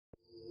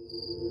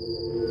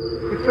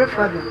pray,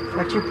 Father,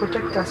 that you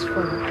protect us,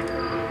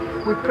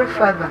 Father. We pray,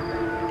 Father,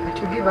 that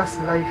you give us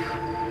life.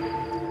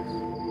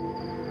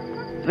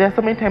 There are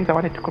so many times I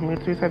wanted to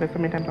commit suicide, there are so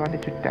many times I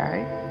wanted to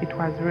die. It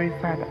was very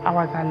sad. I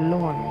was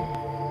alone.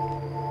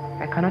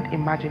 I cannot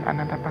imagine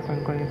another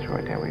person going through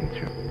what I went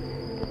through.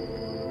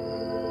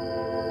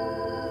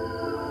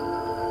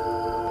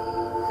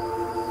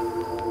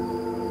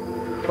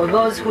 For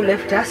those who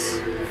left us,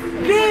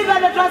 Viva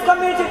the trans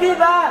community!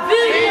 Viva!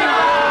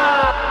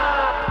 Viva!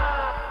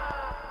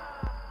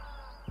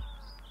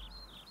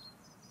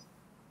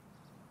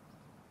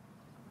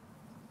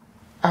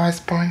 I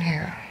was born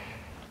here,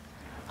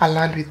 a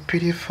land with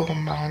beautiful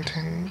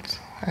mountains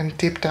and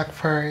deep dark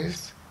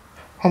forests,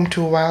 home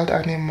to wild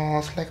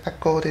animals like the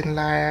golden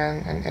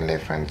lion and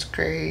elephant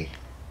grey.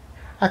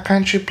 A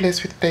country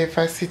blessed with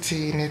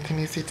diversity in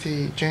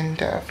ethnicity,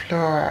 gender,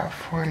 flora,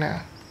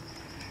 fauna.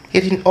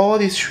 Yet in all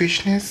this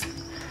richness,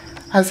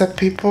 as a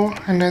people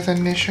and as a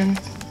nation,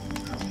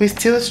 we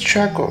still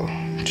struggle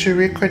to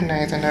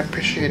recognize and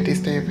appreciate this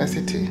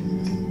diversity.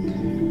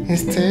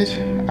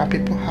 Instead, our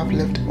people have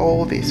left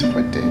all this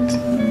for dead.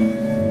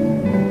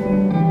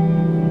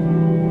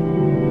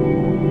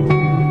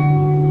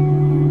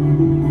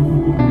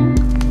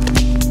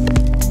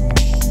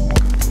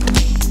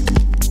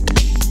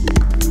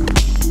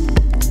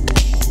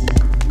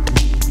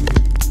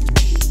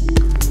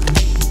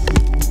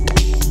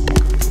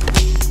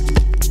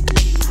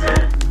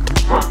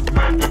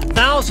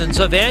 'Thousands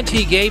of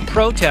anti-gay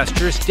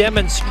protesters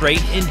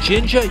demonstrate in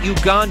Jinja,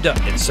 Uganda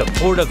in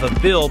support of a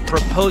bill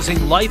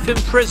proposing life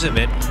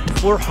imprisonment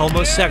for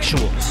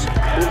homosexuals.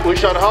 We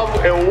shall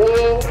have a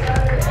war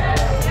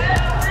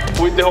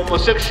with the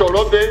homosexual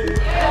lobby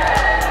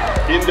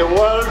in the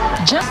world.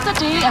 Just a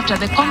day after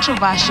the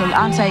controversial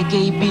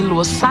anti-gay bill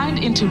was signed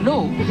into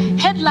law,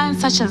 headlines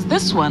such as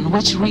this one,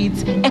 which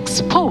reads,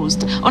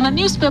 "Exposed," on a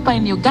newspaper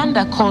in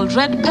Uganda called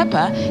Red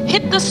Pepper,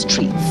 hit the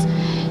streets.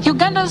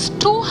 Uganda's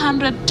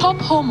 200 top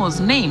homos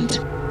named.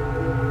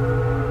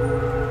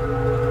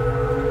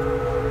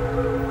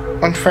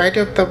 On Friday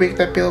of the week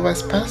the bill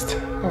was passed,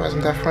 I was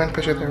on the front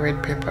page of the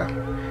Red Pepper.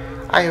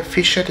 I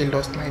officially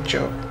lost my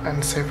job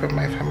and several of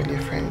my family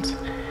friends,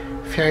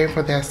 fearing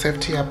for their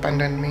safety,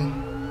 abandoned me.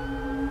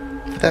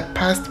 For the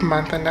past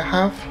month and a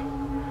half,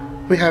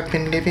 we have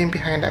been living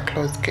behind a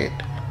closed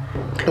gate,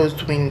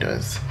 closed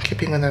windows,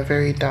 keeping on a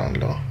very down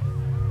low.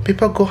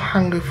 People go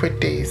hungry for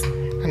days,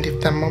 and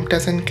if the mob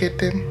doesn't get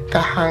them, the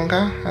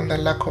hunger and the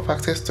lack of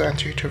access to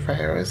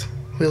antiretrovirals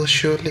will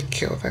surely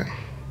kill them.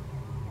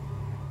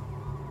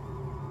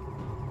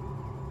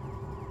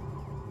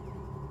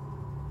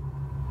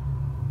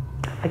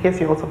 I guess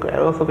you're also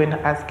going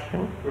to ask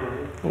him.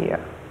 Mm-hmm. Yeah.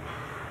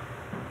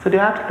 So do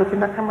you have to look in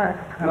the camera?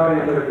 No,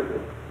 you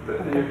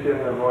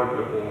can avoid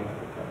looking in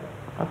the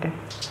camera. Okay.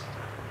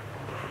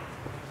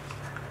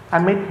 I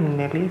met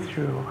Nelly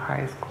through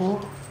high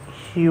school.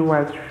 He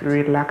was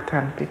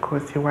reluctant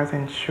because he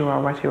wasn't sure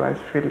what he was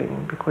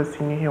feeling, because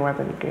he knew he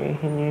wasn't gay,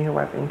 he knew he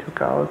was into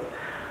girls,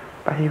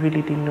 but he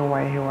really didn't know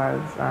why he was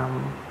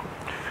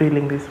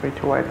feeling this way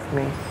towards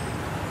me.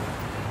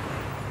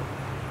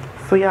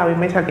 So yeah, we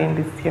met again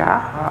this year.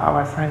 I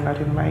was hanging out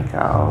with my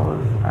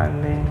girls,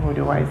 and then who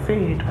do I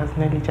see? It was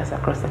Nelly just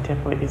across the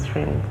table with his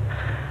friends.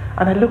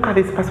 And I look at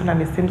this person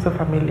and it seems so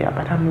familiar,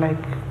 but I'm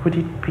like, could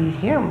it be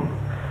him?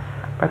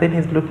 But then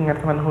he's looking at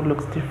someone who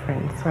looks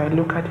different. So I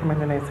look at him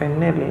and then I say,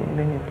 Nelly, and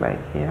then he's like,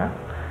 yeah.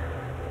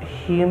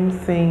 Him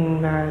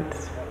saying that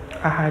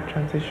I had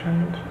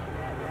transitioned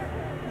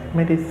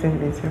made it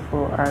seem easier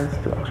for us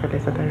to actually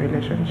start a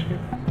relationship.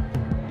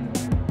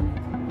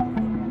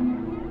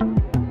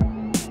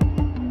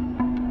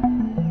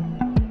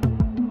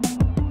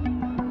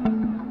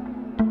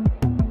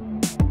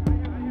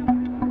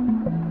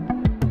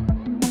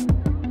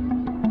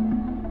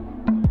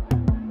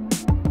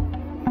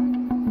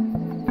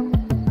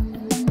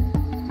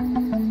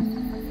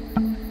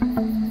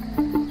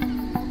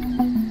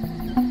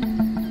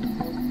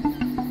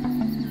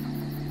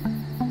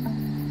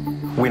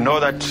 We know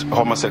that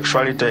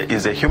homosexuality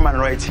is a human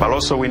right, but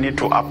also we need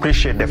to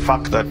appreciate the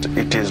fact that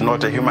it is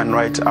not a human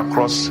right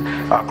across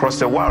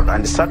the world.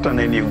 And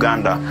certainly in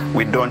Uganda,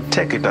 we don't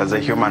take it as a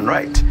human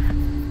right.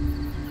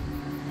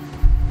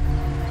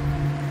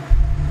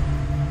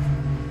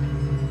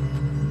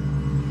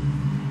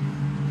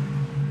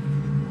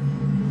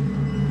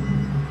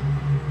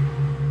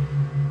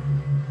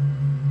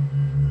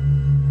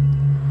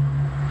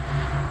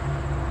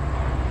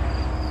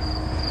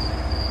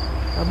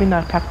 I've been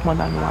attacked more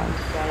than once.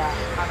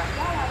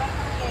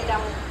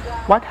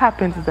 What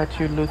happens is that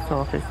you lose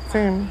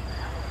self-esteem,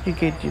 you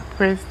get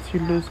depressed, you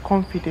lose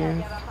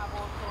confidence,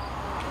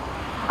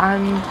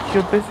 and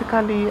you're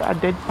basically a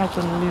dead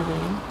person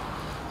living,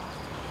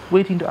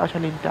 waiting to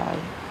actually die.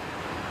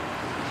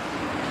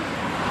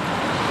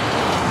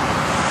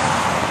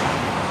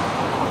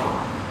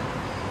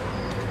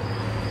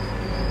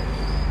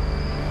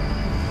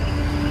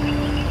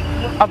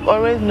 I've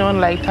always known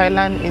like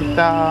Thailand is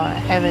the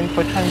heaven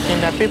for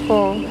transgender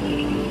people.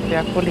 They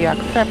are fully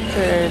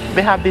accepted.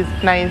 They have these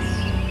nice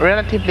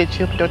relatively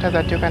cheap doctors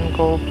that you can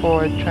go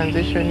for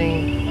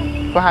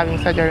transitioning, for having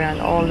surgery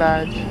and all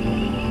that.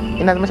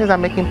 In as much as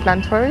I'm making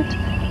plans for it,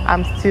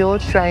 I'm still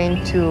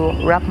trying to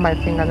wrap my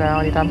fingers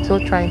around it. I'm still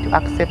trying to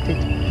accept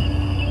it